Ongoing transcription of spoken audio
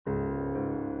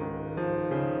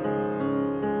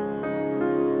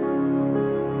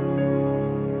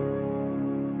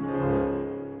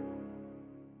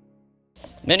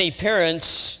Many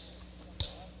parents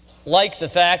like the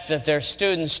fact that their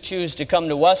students choose to come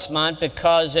to Westmont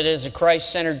because it is a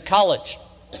Christ-centered college.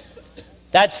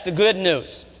 That's the good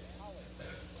news.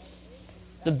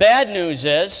 The bad news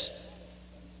is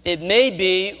it may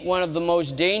be one of the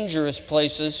most dangerous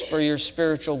places for your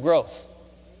spiritual growth.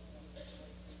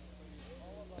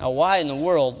 Now, why in the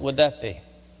world would that be?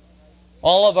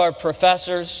 All of our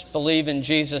professors believe in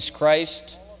Jesus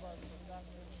Christ.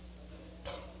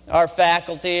 Our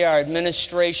faculty, our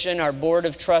administration, our board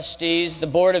of trustees. The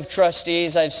board of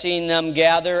trustees, I've seen them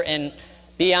gather and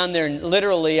be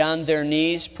literally on their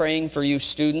knees praying for you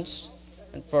students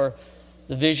and for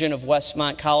the vision of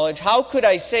Westmont College. How could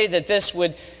I say that this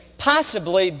would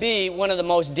possibly be one of the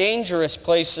most dangerous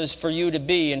places for you to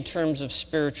be in terms of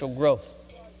spiritual growth?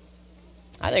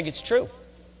 I think it's true.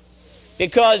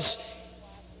 Because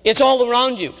it's all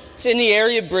around you. It's in the air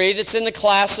you breathe. It's in the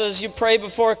classes. You pray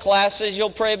before classes.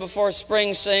 You'll pray before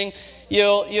spring sing.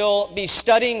 You'll be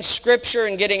studying Scripture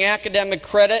and getting academic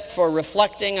credit for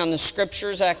reflecting on the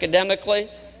Scriptures academically.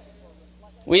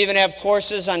 We even have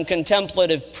courses on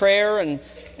contemplative prayer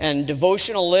and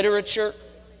devotional literature.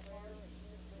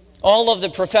 All of the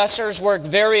professors work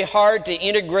very hard to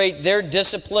integrate their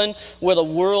discipline with a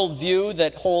worldview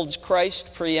that holds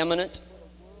Christ preeminent.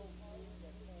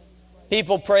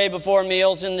 People pray before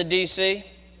meals in the D.C.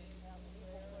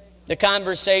 The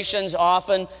conversations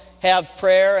often have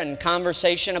prayer and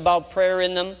conversation about prayer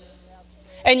in them.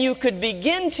 And you could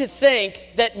begin to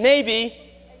think that maybe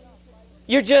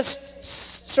you're just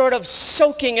sort of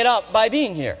soaking it up by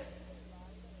being here.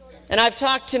 And I've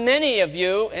talked to many of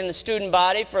you in the student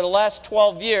body for the last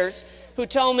 12 years who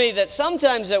tell me that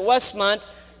sometimes at Westmont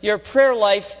your prayer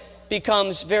life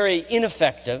becomes very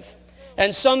ineffective.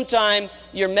 And sometimes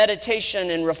your meditation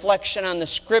and reflection on the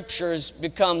Scriptures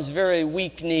becomes very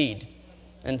weak-kneed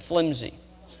and flimsy.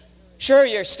 Sure,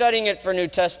 you're studying it for New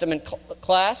Testament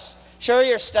class. Sure,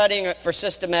 you're studying it for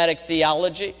systematic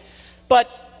theology. But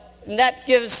that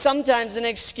gives sometimes an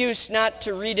excuse not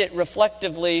to read it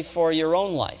reflectively for your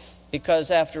own life. Because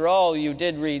after all, you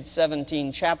did read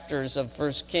 17 chapters of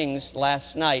 1 Kings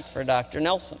last night for Dr.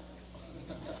 Nelson.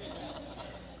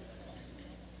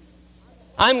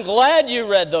 I'm glad you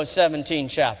read those 17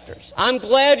 chapters. I'm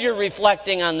glad you're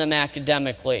reflecting on them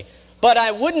academically. But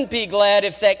I wouldn't be glad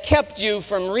if that kept you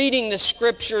from reading the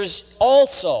Scriptures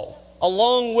also,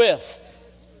 along with,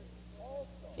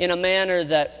 in a manner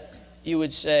that you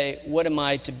would say, what am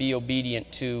I to be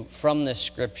obedient to from this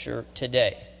Scripture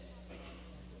today?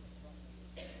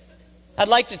 I'd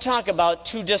like to talk about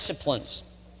two disciplines,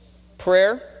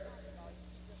 prayer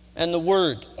and the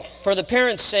Word. For the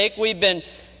parents' sake, we've been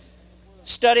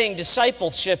studying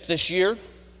discipleship this year,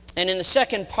 and in the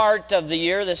second part of the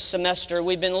year, this semester,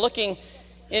 we've been looking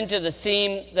into the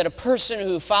theme that a person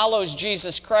who follows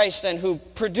Jesus Christ and who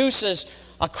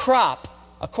produces a crop,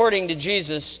 according to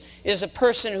Jesus, is a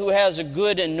person who has a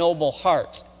good and noble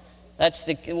heart. That's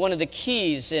one of the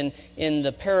keys in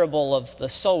the parable of the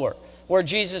sower, where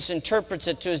Jesus interprets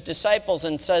it to his disciples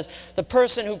and says, the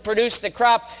person who produced the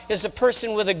crop is a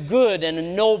person with a good and a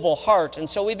noble heart. And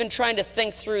so we've been trying to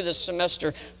think through this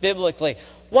semester biblically.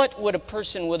 What would a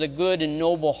person with a good and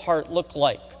noble heart look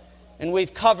like? And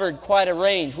we've covered quite a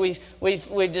range.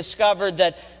 We've discovered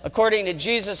that according to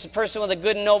Jesus, a person with a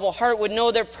good and noble heart would know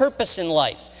their purpose in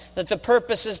life. That the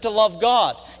purpose is to love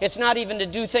God. It's not even to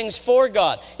do things for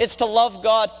God. It's to love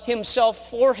God Himself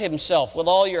for Himself with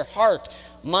all your heart,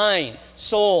 mind,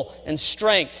 soul, and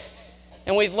strength.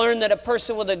 And we've learned that a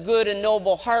person with a good and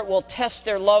noble heart will test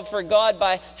their love for God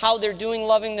by how they're doing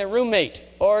loving their roommate,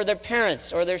 or their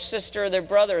parents, or their sister, or their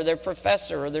brother, or their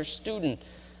professor, or their student.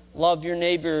 Love your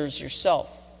neighbor as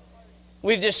yourself.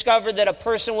 We've discovered that a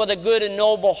person with a good and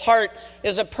noble heart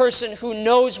is a person who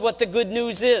knows what the good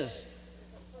news is.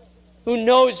 Who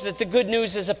knows that the good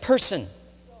news is a person.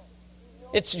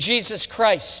 It's Jesus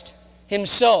Christ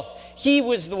Himself. He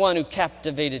was the one who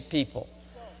captivated people.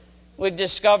 We've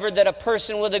discovered that a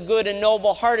person with a good and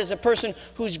noble heart is a person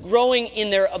who's growing in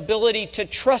their ability to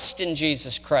trust in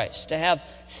Jesus Christ, to have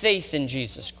faith in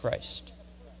Jesus Christ.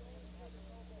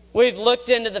 We've looked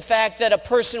into the fact that a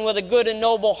person with a good and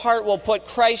noble heart will put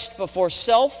Christ before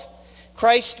self,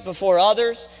 Christ before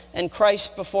others, and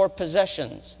Christ before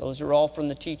possessions. Those are all from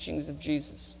the teachings of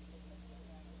Jesus.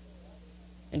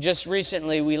 And just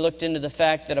recently we looked into the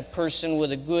fact that a person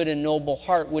with a good and noble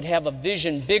heart would have a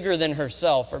vision bigger than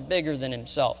herself or bigger than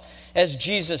himself, as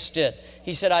Jesus did.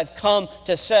 He said, I've come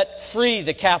to set free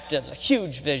the captives, a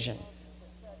huge vision.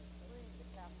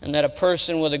 And that a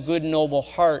person with a good and noble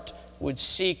heart would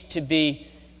seek to be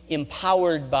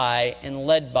empowered by and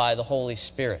led by the Holy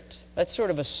Spirit. That's sort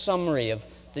of a summary of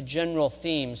the general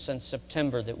theme since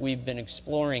September that we've been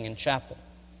exploring in chapel.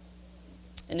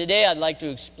 And today I'd like to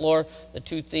explore the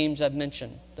two themes I've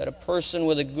mentioned. That a person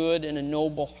with a good and a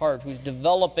noble heart who's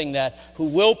developing that, who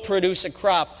will produce a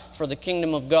crop for the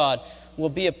kingdom of God, will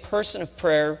be a person of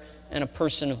prayer and a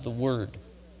person of the Word.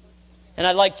 And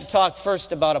I'd like to talk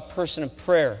first about a person of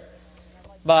prayer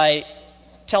by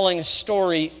telling a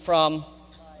story from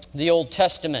the Old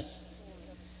Testament,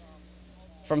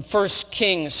 from 1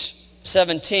 Kings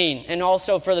 17. And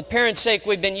also for the parents' sake,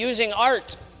 we've been using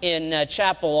art in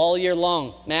chapel all year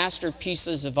long,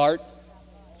 masterpieces of art,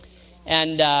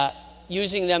 and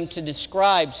using them to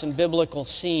describe some biblical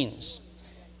scenes.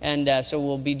 And so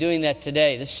we'll be doing that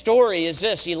today. The story is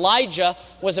this. Elijah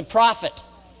was a prophet,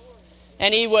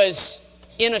 and he was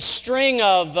in a string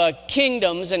of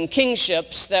kingdoms and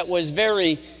kingships that was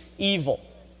very evil.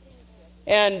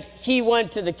 And he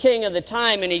went to the king of the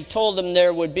time, and he told him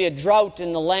there would be a drought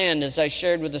in the land, as I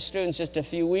shared with the students just a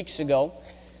few weeks ago,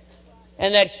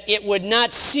 and that it would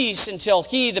not cease until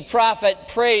he, the prophet,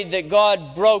 prayed that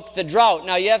God broke the drought.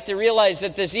 Now you have to realize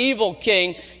that this evil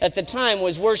king at the time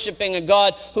was worshiping a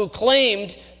God who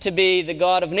claimed to be the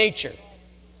God of nature,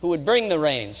 who would bring the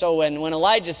rain. So when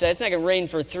Elijah said, it's not going to rain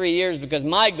for 3 years because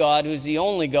my God, who's the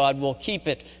only God, will keep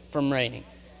it from raining.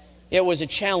 It was a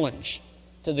challenge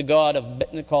to the God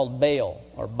called Baal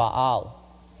or Baal.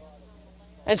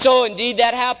 And so indeed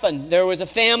that happened. There was a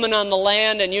famine on the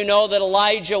land, and you know that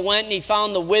Elijah went and he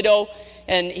found the widow,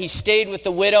 and he stayed with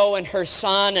the widow and her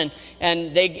son,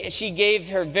 and she gave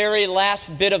her very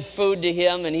last bit of food to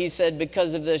him, and he said,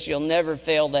 because of this you'll never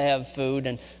fail to have food,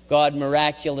 and God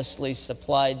miraculously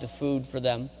supplied the food for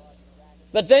them.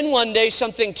 But then one day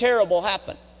something terrible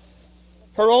happened.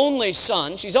 Her only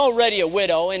son, she's already a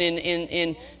widow, and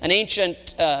in an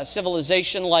ancient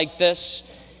civilization like this,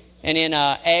 and in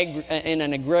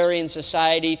an agrarian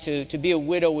society, to be a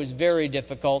widow was very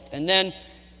difficult. And then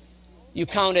you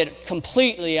counted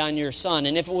completely on your son.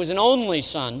 And if it was an only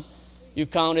son, you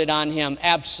counted on him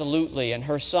absolutely. And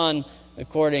her son,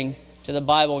 according to the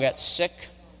Bible, got sick,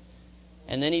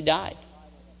 and then he died.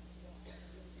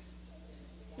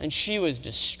 And she was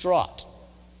distraught.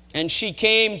 And she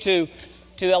came to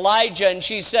Elijah, and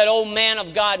she said, "Oh man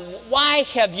of God, why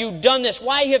have you done this?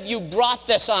 Why have you brought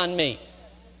this on me?"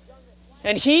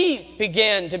 And he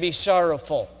began to be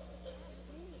sorrowful.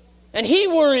 And he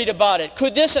worried about it.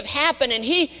 Could this have happened? And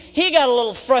he got a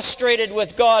little frustrated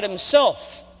with God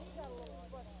himself.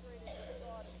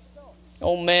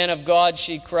 "Oh man of God,"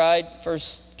 she cried. 1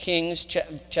 Kings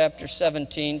chapter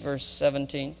 17, verse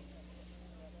 17.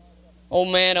 "Oh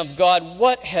man of God,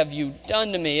 what have you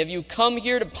done to me? Have you come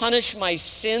here to punish my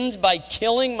sins by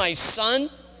killing my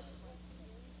son?"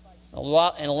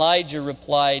 And Elijah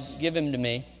replied, "Give him to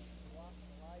me."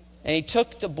 And he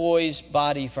took the boy's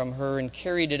body from her and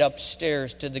carried it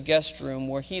upstairs to the guest room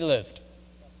where he lived.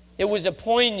 It was a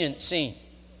poignant scene.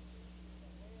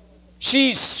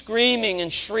 She's screaming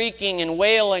and shrieking and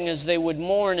wailing as they would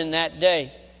mourn in that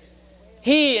day.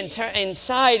 He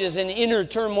inside is in inner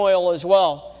turmoil as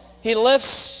well. He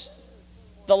lifts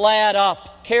the lad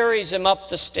up, carries him up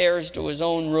the stairs to his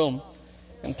own room,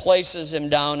 and places him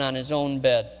down on his own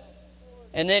bed.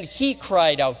 And then he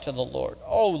cried out to the Lord,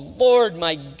 "Oh Lord,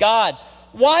 my God,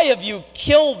 why have you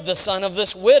killed the son of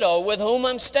this widow with whom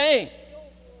I'm staying?"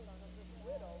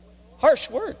 Harsh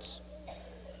words.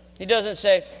 He doesn't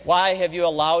say, "Why have you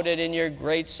allowed it in your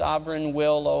great sovereign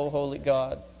will, O holy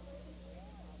God?"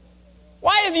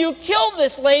 Why have you killed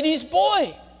this lady's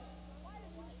boy?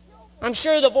 I'm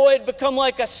sure the boy had become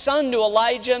like a son to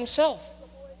Elijah himself.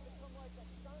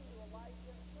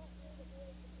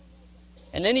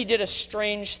 And then he did a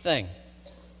strange thing.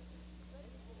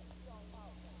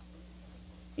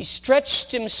 He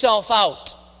stretched himself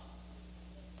out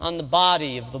on the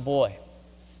body of the boy.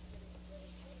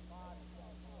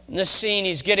 In this scene,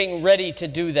 he's getting ready to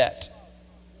do that.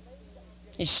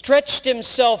 He stretched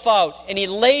himself out, and he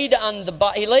laid the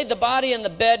body on the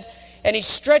bed, and he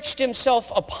stretched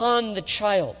himself upon the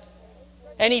child.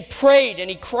 And he prayed and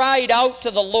he cried out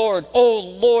to the Lord, "Oh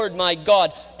Lord my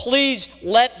God, please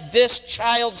let this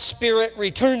child's spirit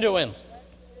return to him."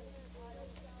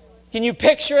 Can you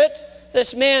picture it?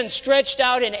 This man stretched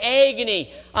out in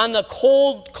agony on the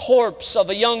cold corpse of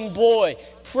a young boy,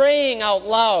 praying out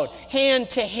loud,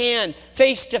 hand to hand,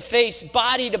 face to face,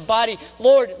 body to body.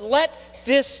 "Lord, let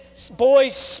this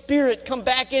boy's spirit come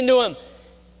back into him."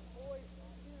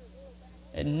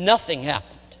 And nothing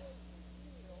happened.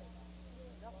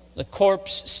 The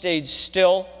corpse stayed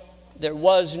still. There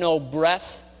was no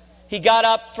breath. He got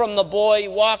up from the boy. He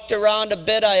walked around a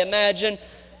bit, I imagine.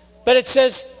 But it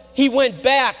says he went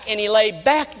back and he lay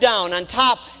back down on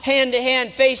top hand to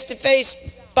hand, face to face,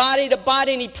 body to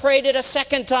body, and he prayed it a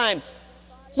second time.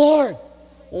 Lord,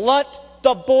 let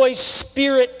the boy's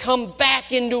spirit come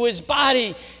back into his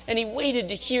body. And he waited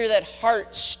to hear that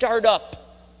heart start up.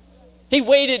 He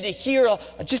waited to hear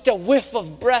just a whiff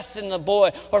of breath in the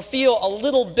boy, or feel a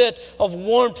little bit of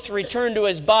warmth return to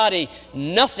his body.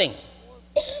 Nothing.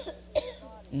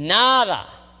 Nada.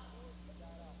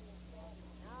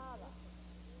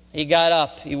 He got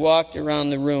up. He walked around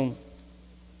the room.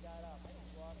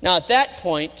 Now at that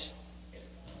point,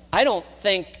 I don't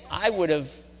think I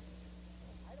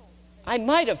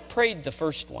might have prayed the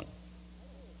first one.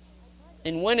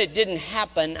 And when it didn't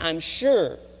happen, I'm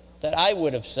sure that I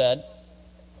would have said,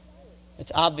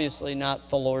 it's obviously not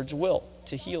the Lord's will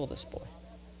to heal this boy.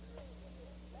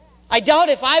 I doubt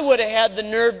if I would have had the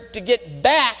nerve to get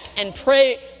back and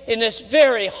pray in this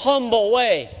very humble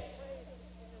way.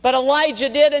 But Elijah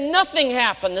did, and nothing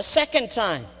happened the second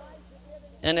time.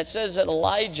 And it says that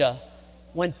Elijah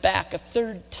went back a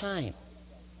third time.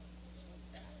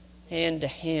 Hand to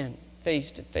hand,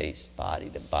 face to face, body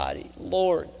to body.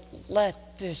 Lord,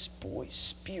 let this boy's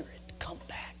spirit come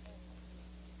back.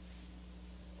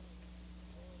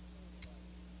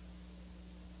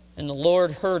 And the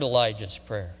Lord heard Elijah's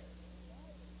prayer.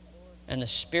 And the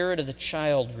spirit of the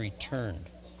child returned.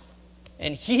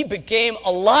 And he became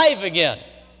alive again.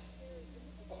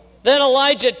 Then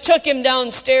Elijah took him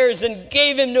downstairs and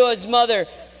gave him to his mother.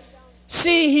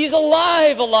 See, he's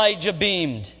alive, Elijah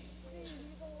beamed.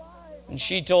 And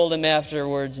she told him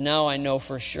afterwards, now I know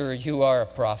for sure you are a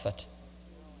prophet,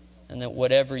 and that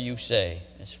whatever you say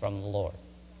is from the Lord.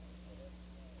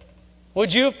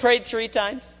 Would you have prayed 3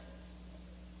 times?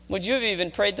 Would you have even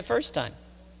prayed the first time?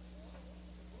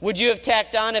 Would you have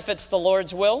tacked on if it's the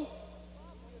Lord's will?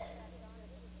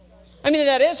 I mean,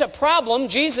 that is a problem.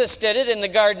 Jesus did it in the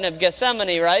Garden of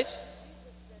Gethsemane, right?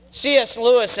 C.S.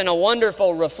 Lewis, in a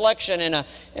wonderful reflection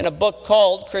in a book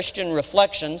called Christian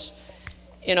Reflections,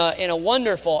 in a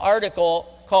wonderful article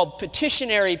called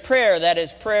Petitionary Prayer, that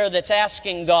is, prayer that's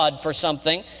asking God for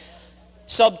something.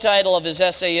 Subtitle of his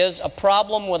essay is A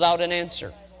Problem Without an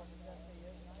Answer.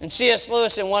 And C.S.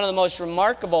 Lewis, in one of the most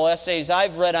remarkable essays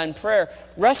I've read on prayer,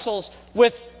 wrestles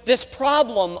with this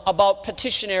problem about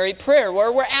petitionary prayer,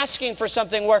 where we're asking for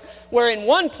something, where in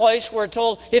one place we're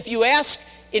told, if you ask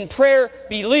in prayer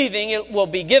believing, it will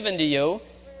be given to you.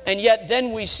 And yet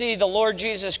then we see the Lord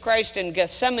Jesus Christ in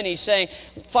Gethsemane saying,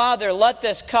 Father, let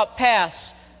this cup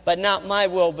pass, but not my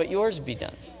will, but yours be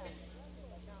done.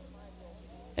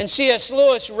 And C.S.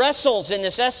 Lewis wrestles in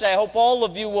this essay, I hope all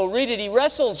of you will read it, he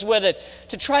wrestles with it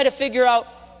to try to figure out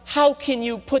how can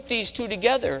you put these two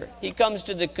together. He comes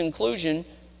to the conclusion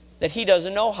that he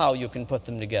doesn't know how you can put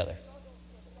them together.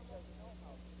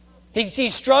 He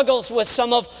struggles with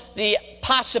some of the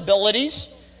possibilities,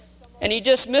 and he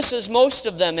dismisses most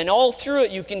of them. And all through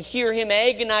it, you can hear him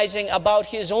agonizing about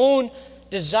his own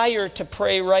desire to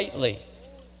pray rightly.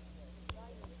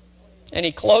 And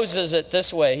he closes it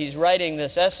this way. He's writing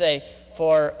this essay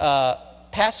for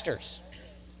pastors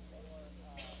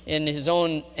in his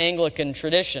own Anglican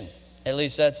tradition. At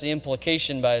least that's the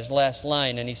implication by his last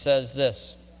line. And he says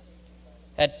this,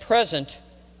 at present,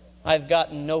 I've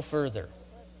gotten no further.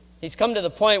 He's come to the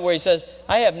point where he says,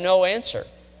 I have no answer.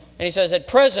 And he says, at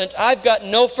present, I've got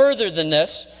no further than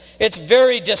this. It's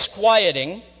very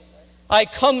disquieting. I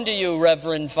come to you,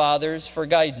 Reverend Fathers, for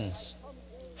guidance.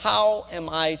 How am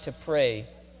I to pray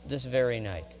this very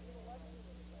night?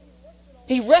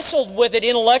 He wrestled with it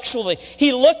intellectually.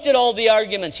 He looked at all the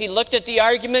arguments. He looked at the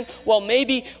argument, well,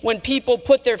 maybe when people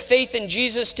put their faith in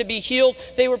Jesus to be healed,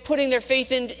 they were putting their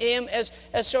faith in him as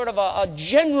sort of a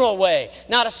general way,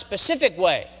 not a specific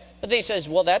way. But then he says,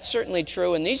 well, that's certainly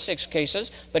true in these 6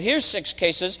 cases, but here's 6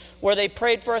 cases where they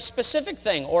prayed for a specific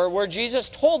thing, or where Jesus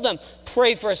told them,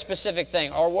 pray for a specific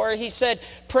thing, or where he said,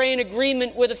 pray in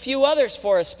agreement with a few others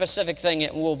for a specific thing,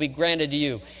 it will be granted to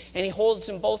you. And he holds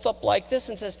them both up like this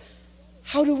and says,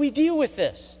 how do we deal with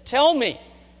this? Tell me.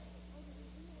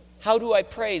 How do I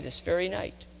pray this very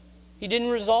night? He didn't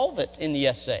resolve it in the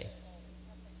essay.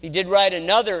 He did write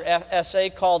another essay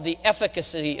called The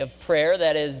Efficacy of Prayer,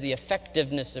 that is, the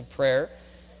effectiveness of prayer,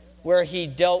 where he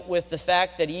dealt with the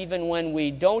fact that even when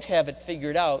we don't have it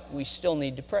figured out, we still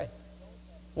need to pray.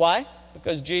 Why?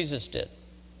 Because Jesus did.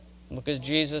 Because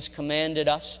Jesus commanded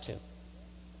us to.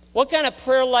 What kind of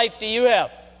prayer life do you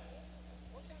have?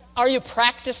 Are you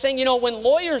practicing? You know, when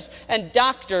lawyers and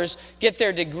doctors get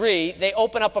their degree, they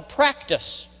open up a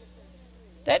practice.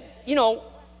 That, you know,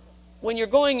 when you're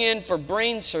going in for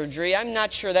brain surgery, I'm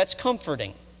not sure that's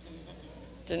comforting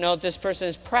to know that this person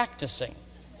is practicing.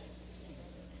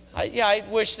 I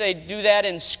wish they'd do that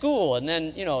in school and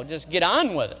then, just get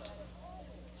on with it.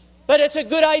 But it's a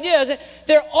good idea, isn't it?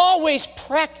 They're always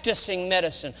practicing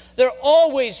medicine. They're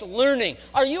always learning.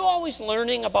 Are you always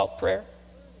learning about prayer?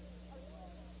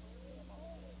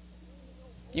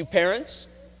 You parents?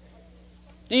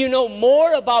 Do you know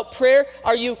more about prayer?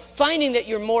 Are you finding that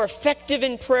you're more effective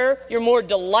in prayer? You're more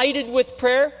delighted with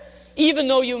prayer? Even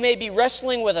though you may be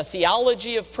wrestling with a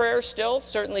theology of prayer still.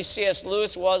 Certainly C.S.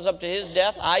 Lewis was up to his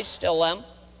death. I still am.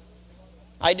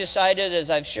 I decided, as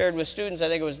I've shared with students, I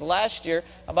think it was last year,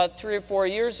 about 3 or 4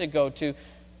 years ago,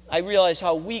 I realized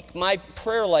how weak my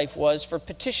prayer life was for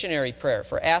petitionary prayer,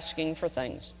 for asking for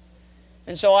things.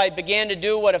 And so I began to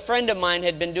do what a friend of mine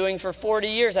had been doing for 40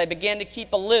 years. I began to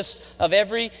keep a list of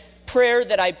every prayer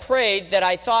that I prayed that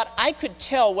I thought I could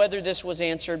tell whether this was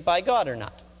answered by God or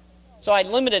not. So I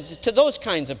limited it to those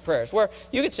kinds of prayers where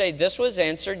you could say this was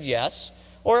answered yes,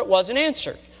 or it wasn't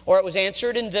answered, or it was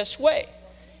answered in this way.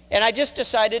 And I just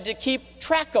decided to keep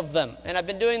track of them. And I've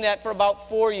been doing that for about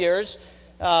 4 years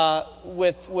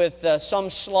with some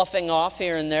sloughing off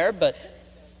here and there.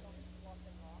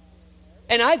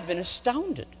 And I've been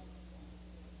astounded.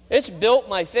 It's built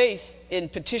my faith in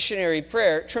petitionary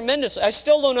prayer tremendously. I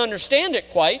still don't understand it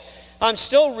quite. I'm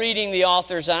still reading the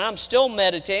authors on it. I'm still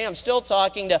meditating. I'm still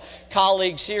talking to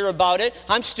colleagues here about it.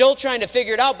 I'm still trying to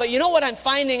figure it out. But you know what I'm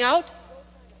finding out?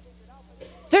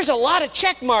 There's a lot of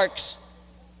check marks.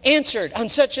 Answered on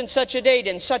such and such a date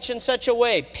in such and such a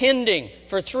way. Pending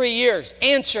for 3 years.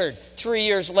 Answered 3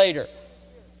 years later.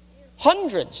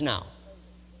 Hundreds now.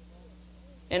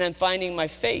 And I'm finding my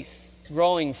faith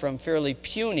growing from fairly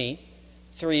puny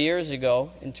 3 years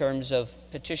ago in terms of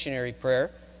petitionary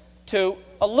prayer to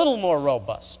a little more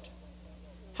robust.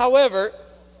 However,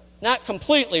 not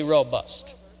completely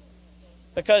robust.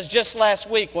 Because just last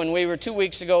week, 2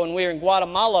 weeks ago, when we were in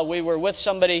Guatemala, we were with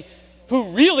somebody who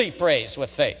really prays with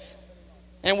faith.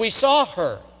 And we saw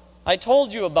her. I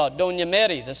told you about Doña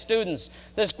Mary, the students,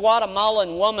 this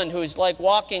Guatemalan woman who's like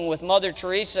walking with Mother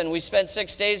Teresa, and we spent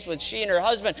 6 days with she and her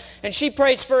husband, and she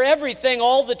prays for everything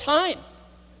all the time.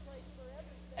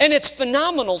 And it's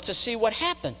phenomenal to see what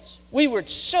happens. We were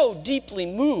so deeply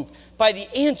moved by the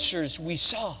answers we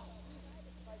saw.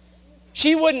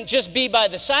 She wouldn't just be by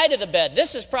the side of the bed.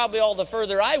 This is probably all the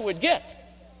further I would get.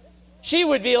 She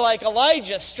would be like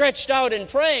Elijah, stretched out and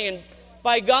praying, and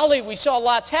by golly, we saw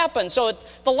lots happen. So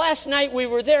the last night we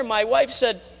were there, my wife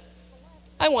said,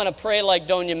 I want to pray like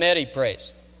Doña Mary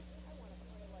prays.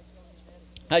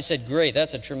 I said, great,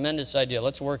 that's a tremendous idea.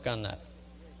 Let's work on that.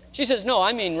 She says, no,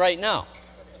 I mean right now.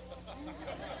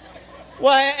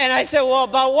 Well, and I said, well,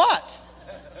 about what?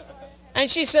 And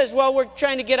she says, well, we're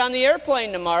trying to get on the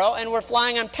airplane tomorrow, and we're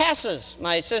flying on passes.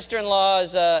 My sister-in-law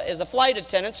is a flight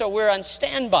attendant, so we're on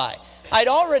standby. I'd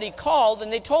already called,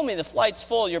 and they told me the flight's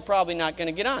full. You're probably not going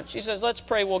to get on. She says, let's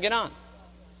pray we'll get on.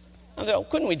 I thought,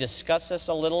 couldn't we discuss this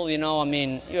a little?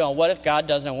 What if God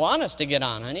doesn't want us to get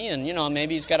on, honey? And,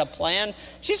 maybe he's got a plan.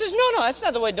 She says, no, that's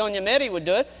not the way Doña Mary would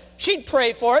do it. She'd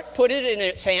pray for it, put it in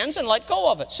its hands, and let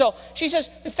go of it. So she says,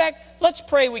 in fact, let's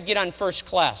pray we get on first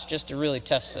class just to really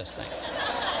test this thing.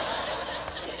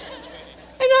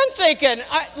 And I'm thinking,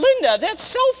 Linda, that's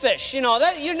selfish.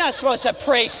 You're not supposed to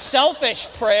pray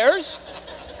selfish prayers.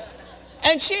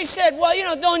 And she said, well,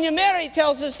 Doña Mary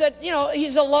tells us that,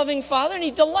 he's a loving father and he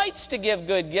delights to give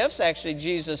good gifts. Actually,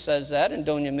 Jesus says that, and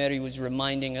Doña Mary was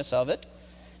reminding us of it.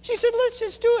 She said, let's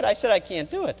just do it. I said, I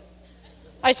can't do it.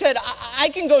 I said, I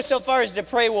can go so far as to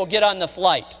pray we'll get on the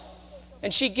flight.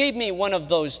 And she gave me one of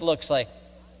those looks like,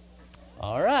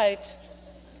 all right,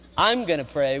 I'm going to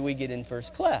pray we get in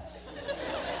first class.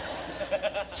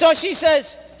 So she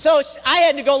says, I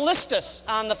had to go list us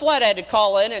on the flight. I had to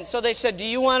call in, and so they said, do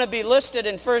you want to be listed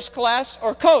in first class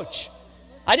or coach?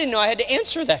 I didn't know I had to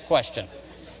answer that question.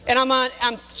 And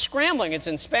I'm scrambling. It's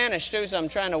in Spanish, too, so I'm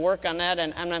trying to work on that.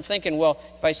 And I'm thinking, well,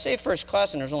 if I say first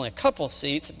class and there's only a couple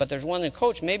seats, but there's one in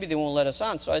coach, maybe they won't let us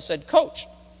on. So I said, coach.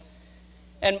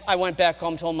 And I went back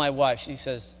home, told my wife. She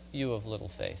says, you have little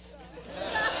faith.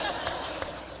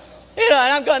 And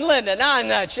I'm going, Linda, no, I'm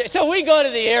not sure. So we go to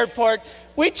the airport.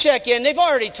 We check in. They've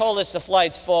already told us the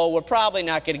flight's full. We're probably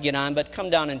not going to get on, but come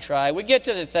down and try. We get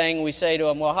to the thing. We say to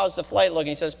him, well, how's the flight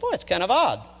looking? He says, boy, it's kind of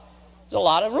odd. There's a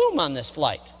lot of room on this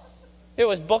flight. It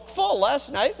was booked full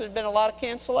last night. There's been a lot of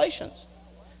cancellations.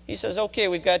 He says, okay,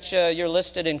 we've got you. You're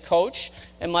listed in coach.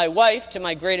 And my wife, to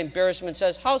my great embarrassment,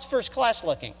 says, how's first class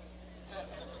looking?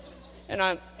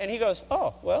 And he goes,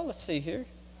 oh, well, let's see here.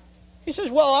 He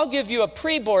says, well, I'll give you a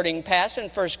pre-boarding pass in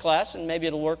first class, and maybe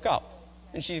it'll work out.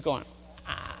 And she's going,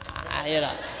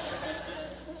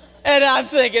 And I'm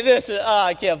thinking,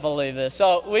 I can't believe this.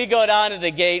 So we go down to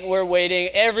the gate, we're waiting.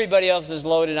 Everybody else is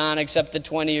loaded on except the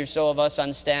 20 or so of us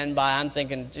on standby. I'm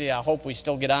thinking, gee, I hope we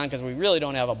still get on because we really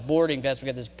don't have a boarding pass. We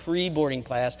got this pre-boarding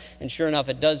class, and sure enough,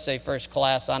 it does say first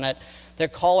class on it. They're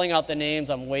calling out the names.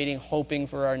 I'm waiting, hoping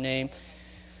for our name.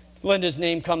 Linda's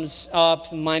name comes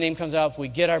up, my name comes up. We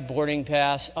get our boarding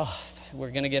pass. Oh,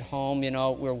 we're going to get home,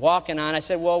 We're walking on. I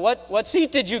said, well, what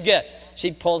seat did you get?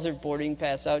 She pulls her boarding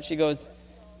pass out. She goes,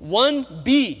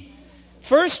 1B,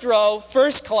 first row,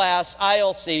 first class,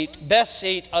 aisle seat, best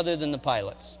seat other than the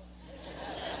pilots.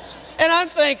 And I'm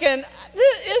thinking,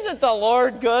 isn't the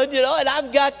Lord good, And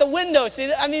I've got the window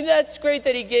seat. I mean, that's great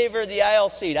that he gave her the aisle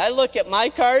seat. I look at my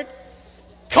card,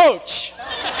 coach.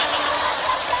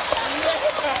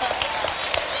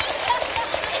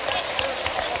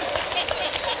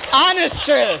 Honest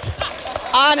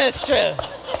truth. Honest truth.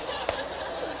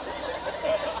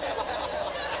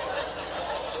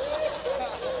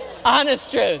 Honest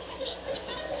truth.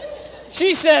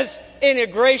 She says, in a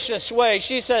gracious way,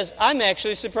 she says, I'm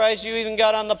actually surprised you even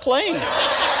got on the plane.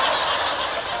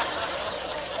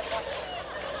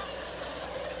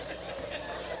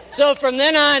 So from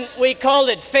then on, we called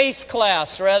it faith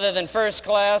class rather than first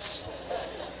class.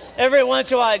 Every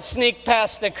once in a while, I'd sneak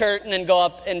past the curtain and go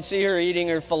up and see her eating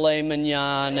her filet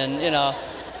mignon. And,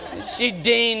 she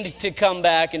deigned to come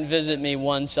back and visit me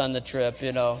once on the trip,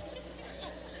 Well,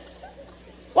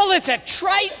 it's a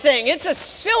trite thing. It's a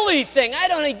silly thing. I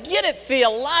don't get it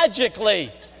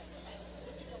theologically.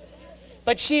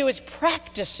 But she was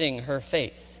practicing her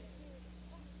faith.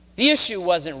 The issue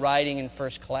wasn't riding in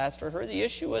first class for her. The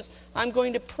issue was, I'm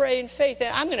going to pray in faith.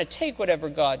 I'm going to take whatever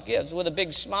God gives. With a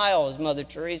big smile, as Mother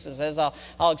Teresa says,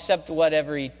 I'll accept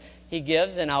whatever he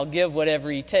gives, and I'll give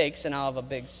whatever he takes, and I'll have a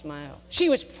big smile. She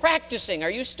was practicing. Are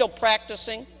you still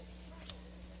practicing?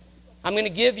 I'm going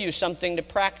to give you something to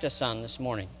practice on this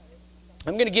morning.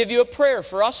 I'm going to give you a prayer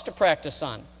for us to practice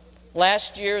on.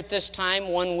 Last year at this time,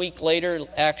 1 week later,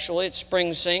 actually, at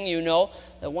Spring Sing,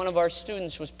 that one of our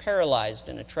students was paralyzed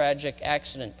in a tragic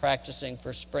accident practicing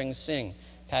for Spring Sing,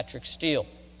 Patrick Steele.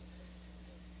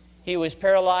 He was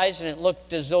paralyzed, and it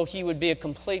looked as though he would be a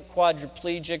complete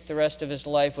quadriplegic the rest of his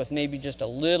life with maybe just a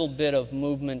little bit of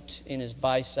movement in his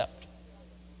bicep.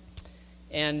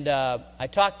 And I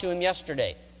talked to him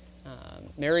yesterday.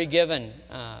 Mary Given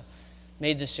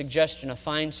made the suggestion, a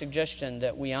fine suggestion,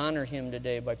 that we honor him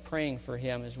today by praying for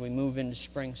him as we move into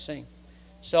Spring Sing.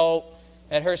 So,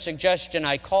 at her suggestion,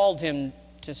 I called him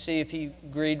to see if he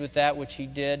agreed with that, which he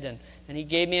did, and he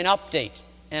gave me an update.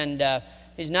 And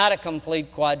he's not a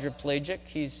complete quadriplegic.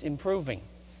 He's improving.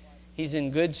 He's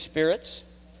in good spirits.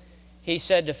 He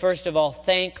said to, first of all,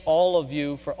 thank all of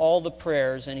you for all the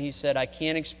prayers. And he said, I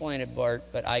can't explain it, Bart,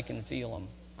 but I can feel them.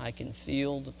 I can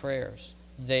feel the prayers.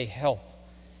 They help.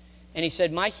 And he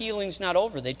said, my healing's not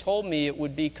over. They told me it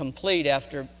would be complete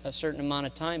after a certain amount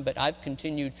of time, but I've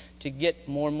continued to get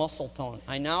more muscle tone.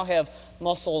 I now have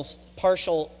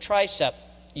partial tricep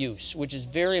use, which is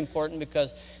very important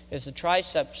because as the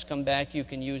triceps come back, you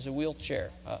can use a wheelchair,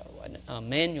 a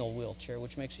manual wheelchair,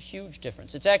 which makes a huge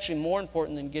difference. It's actually more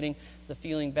important than getting the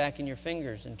feeling back in your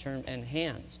fingers and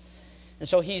hands. And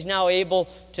so he's now able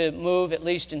to move, at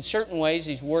least in certain ways.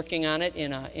 He's working on it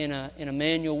in a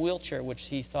manual wheelchair, which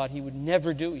he thought he would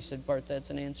never do. He said, Bart, that's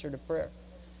an answer to prayer.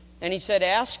 And he said,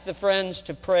 ask the friends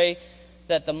to pray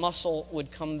that the muscle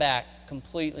would come back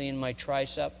completely in my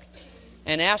tricep.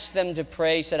 And ask them to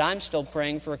pray. He said, I'm still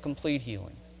praying for a complete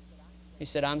healing. He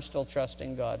said, I'm still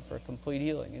trusting God for a complete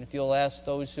healing. And if you'll ask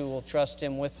those who will trust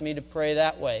him with me to pray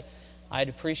that way, I'd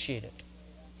appreciate it.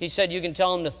 He said you can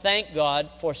tell him to thank God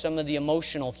for some of the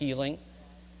emotional healing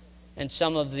and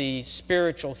some of the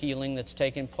spiritual healing that's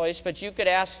taken place, but you could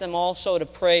ask them also to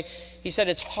pray. He said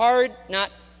it's hard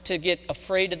not to get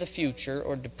afraid of the future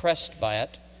or depressed by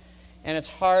it, and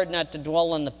it's hard not to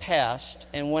dwell on the past,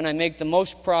 and when I make the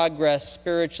most progress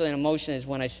spiritually and emotionally is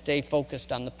when I stay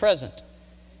focused on the present.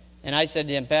 And I said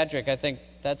to him, Patrick, I think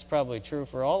that's probably true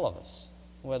for all of us,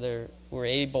 whether we're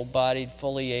able-bodied,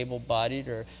 fully able-bodied,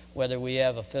 or whether we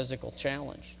have a physical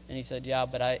challenge. And he said, yeah,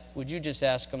 but would you just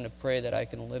ask him to pray that I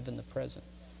can live in the present?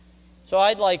 So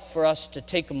I'd like for us to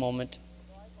take a moment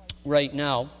right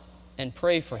now and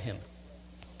pray for him.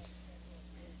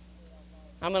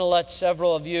 I'm going to let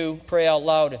several of you pray out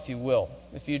loud if you will.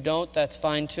 If you don't, that's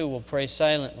fine too. We'll pray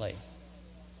silently.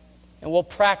 And we'll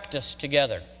practice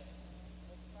together.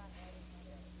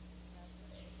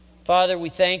 Father, we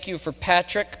thank you for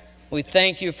Patrick. We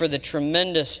thank you for the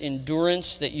tremendous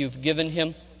endurance that you've given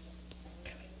him.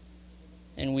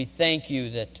 And we thank you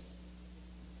that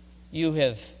you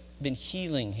have been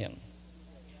healing him.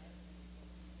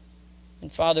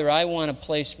 And Father, I want to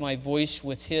place my voice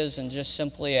with his and just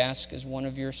simply ask as one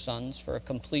of your sons for a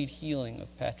complete healing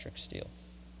of Patrick Steele.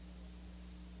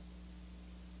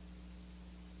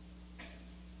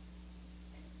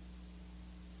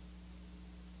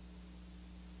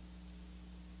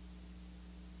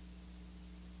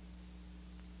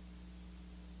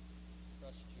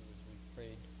 Trust you as we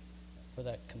prayed for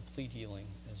that complete healing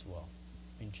as well.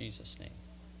 In Jesus' name,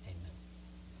 amen.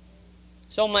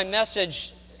 So my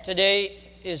message today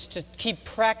is to keep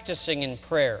practicing in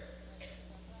prayer.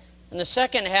 In the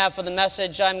second half of the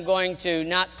message, I'm going to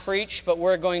not preach, but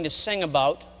we're going to sing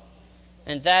about.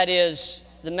 And that is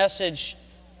the message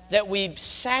that we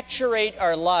saturate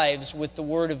our lives with the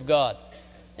Word of God.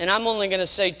 And I'm only going to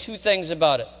say two things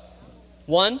about it.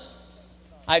 One,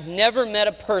 I've never met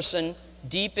a person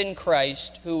deep in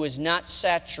Christ who is not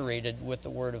saturated with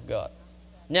the Word of God.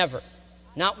 Never.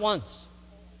 Not once.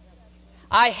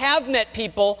 I have met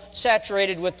people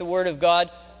saturated with the Word of God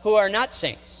who are not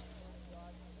saints,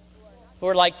 who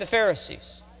are like the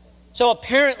Pharisees. So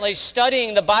apparently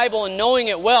studying the Bible and knowing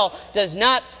it well does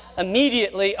not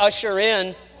immediately usher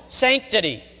in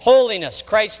sanctity, holiness,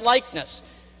 Christ-likeness.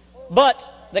 But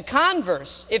the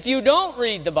converse, if you don't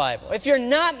read the Bible, if you're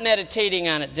not meditating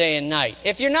on it day and night,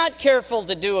 if you're not careful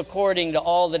to do according to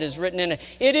all that is written in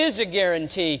it, it is a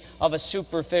guarantee of a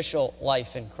superficial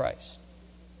life in Christ.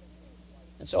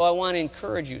 And so I want to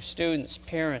encourage you, students,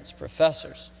 parents,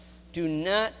 professors, do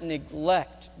not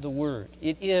neglect the Word.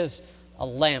 It is a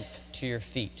lamp to your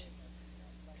feet.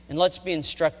 And let's be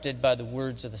instructed by the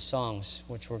words of the songs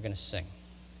which we're going to sing.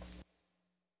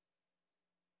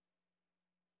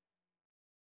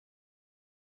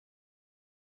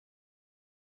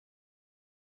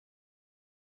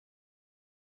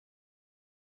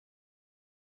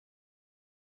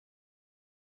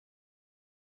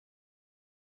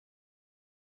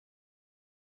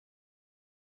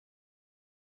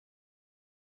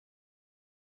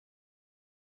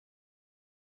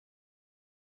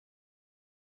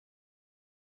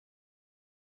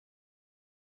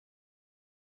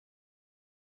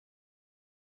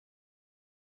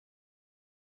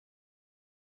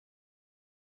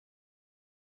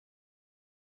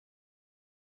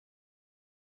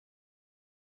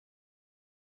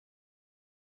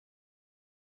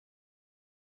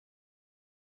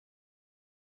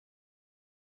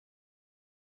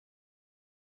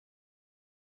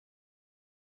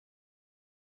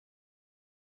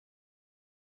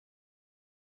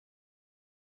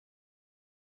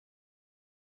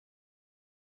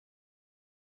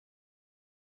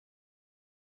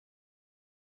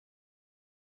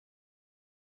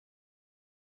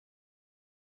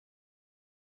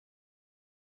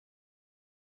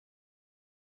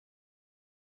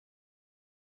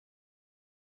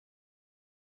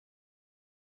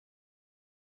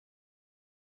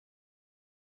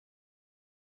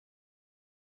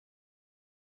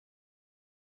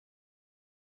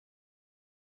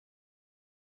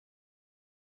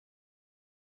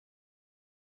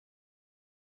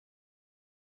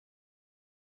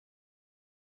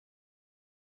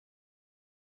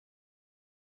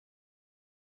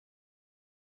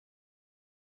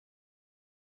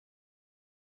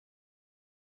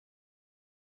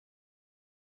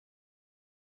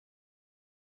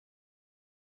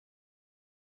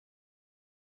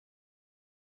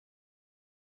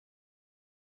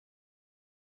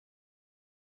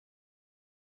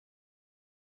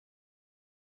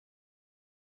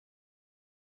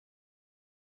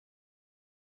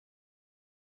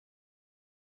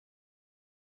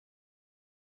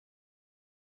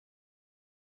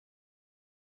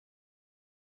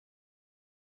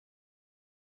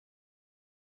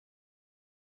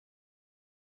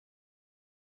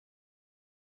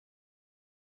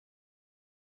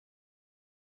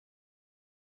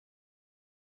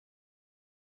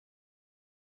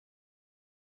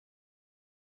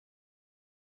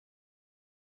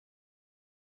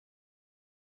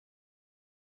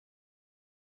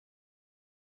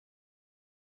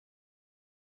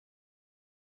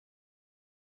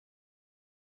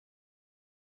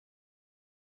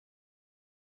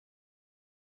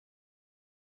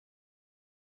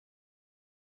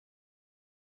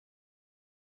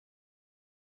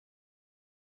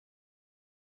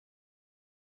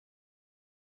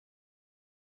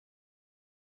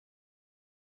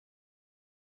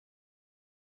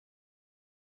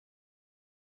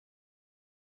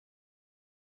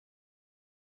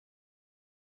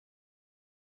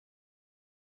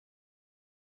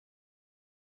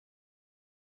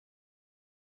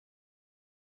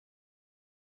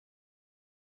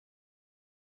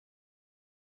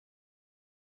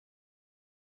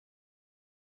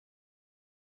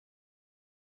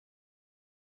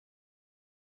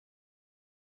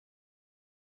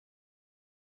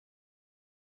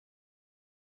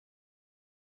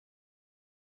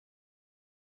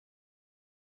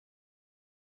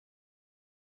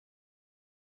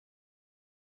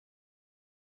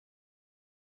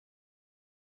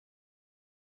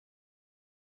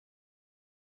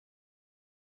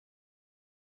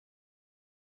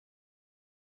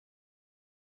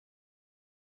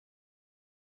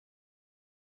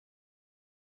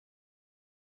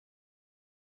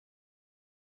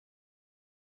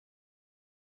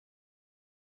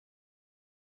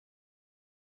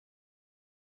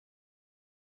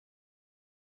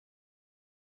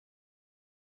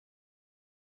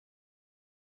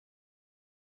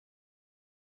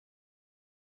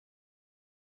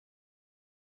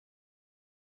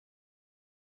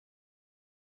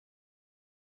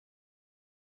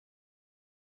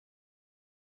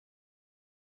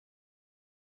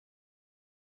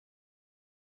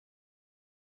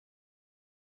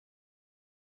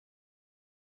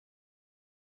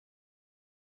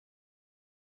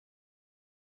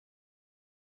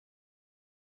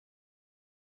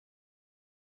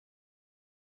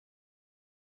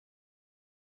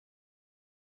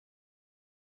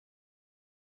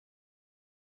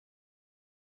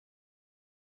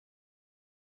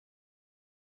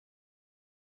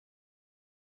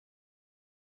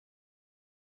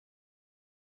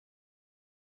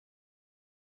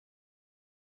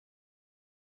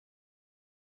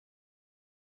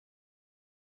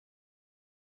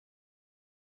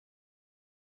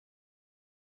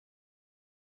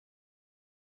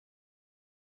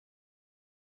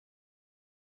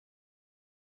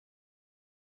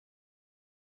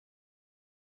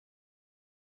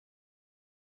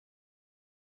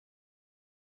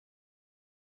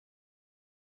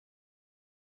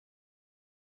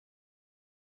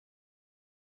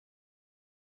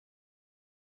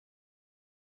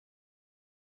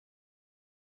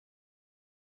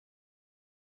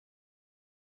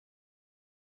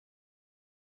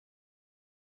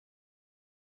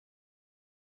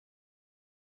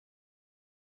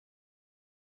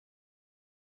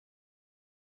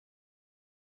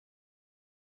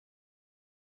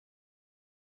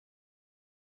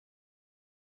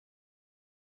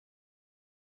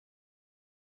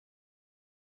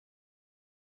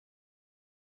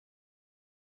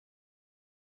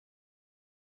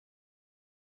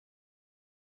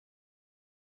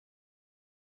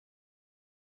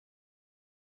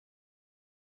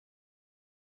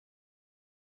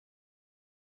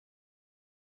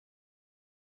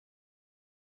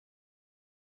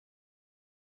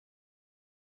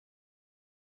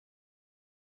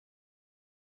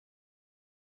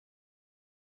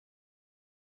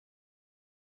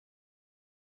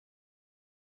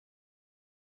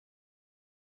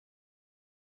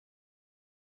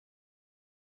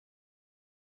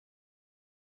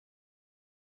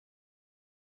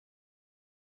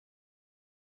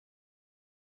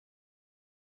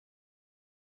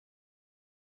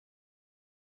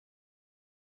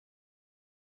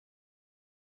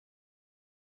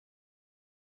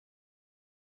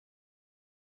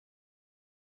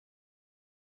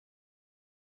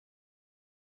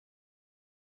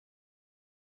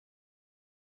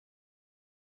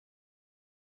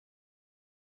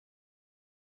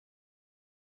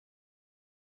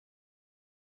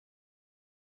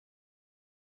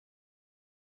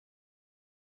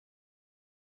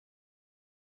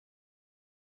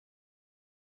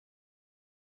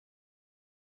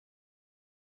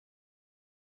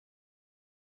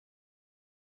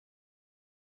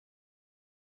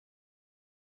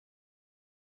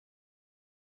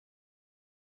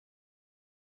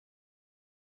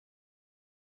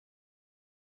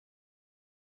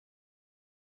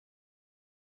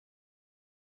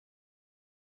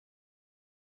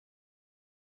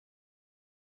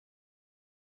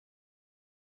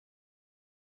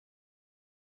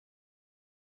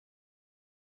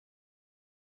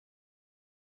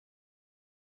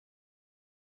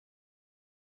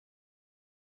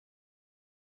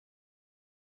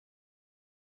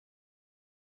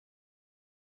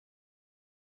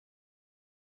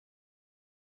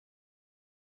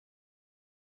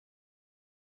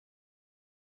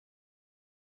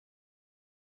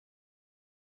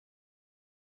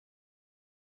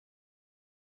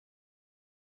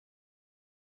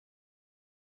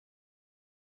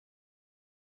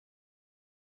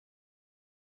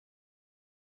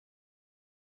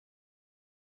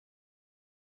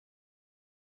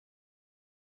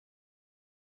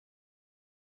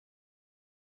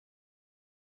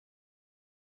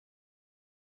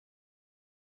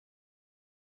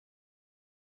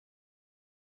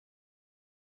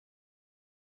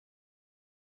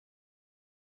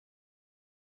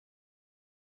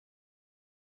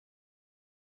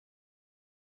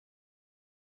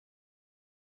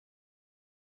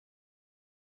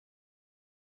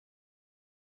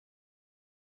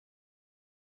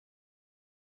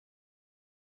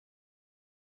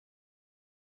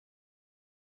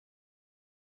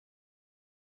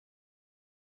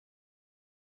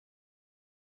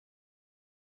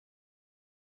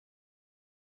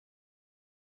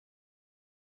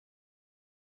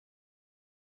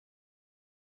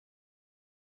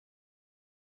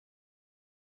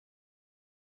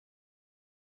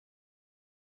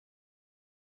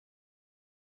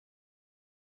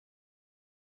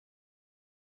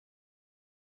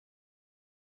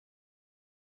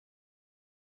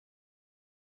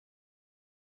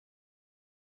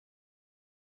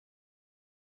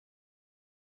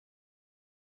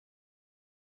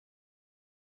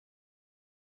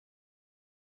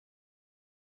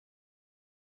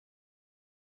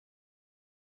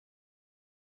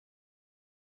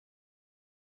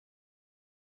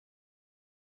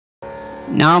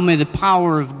 Now may the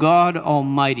power of God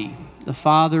Almighty, the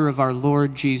Father of our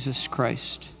Lord Jesus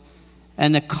Christ,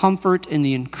 and the comfort and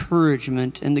the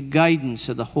encouragement and the guidance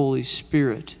of the Holy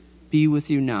Spirit be with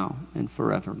you now and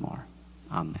forevermore.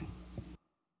 Amen.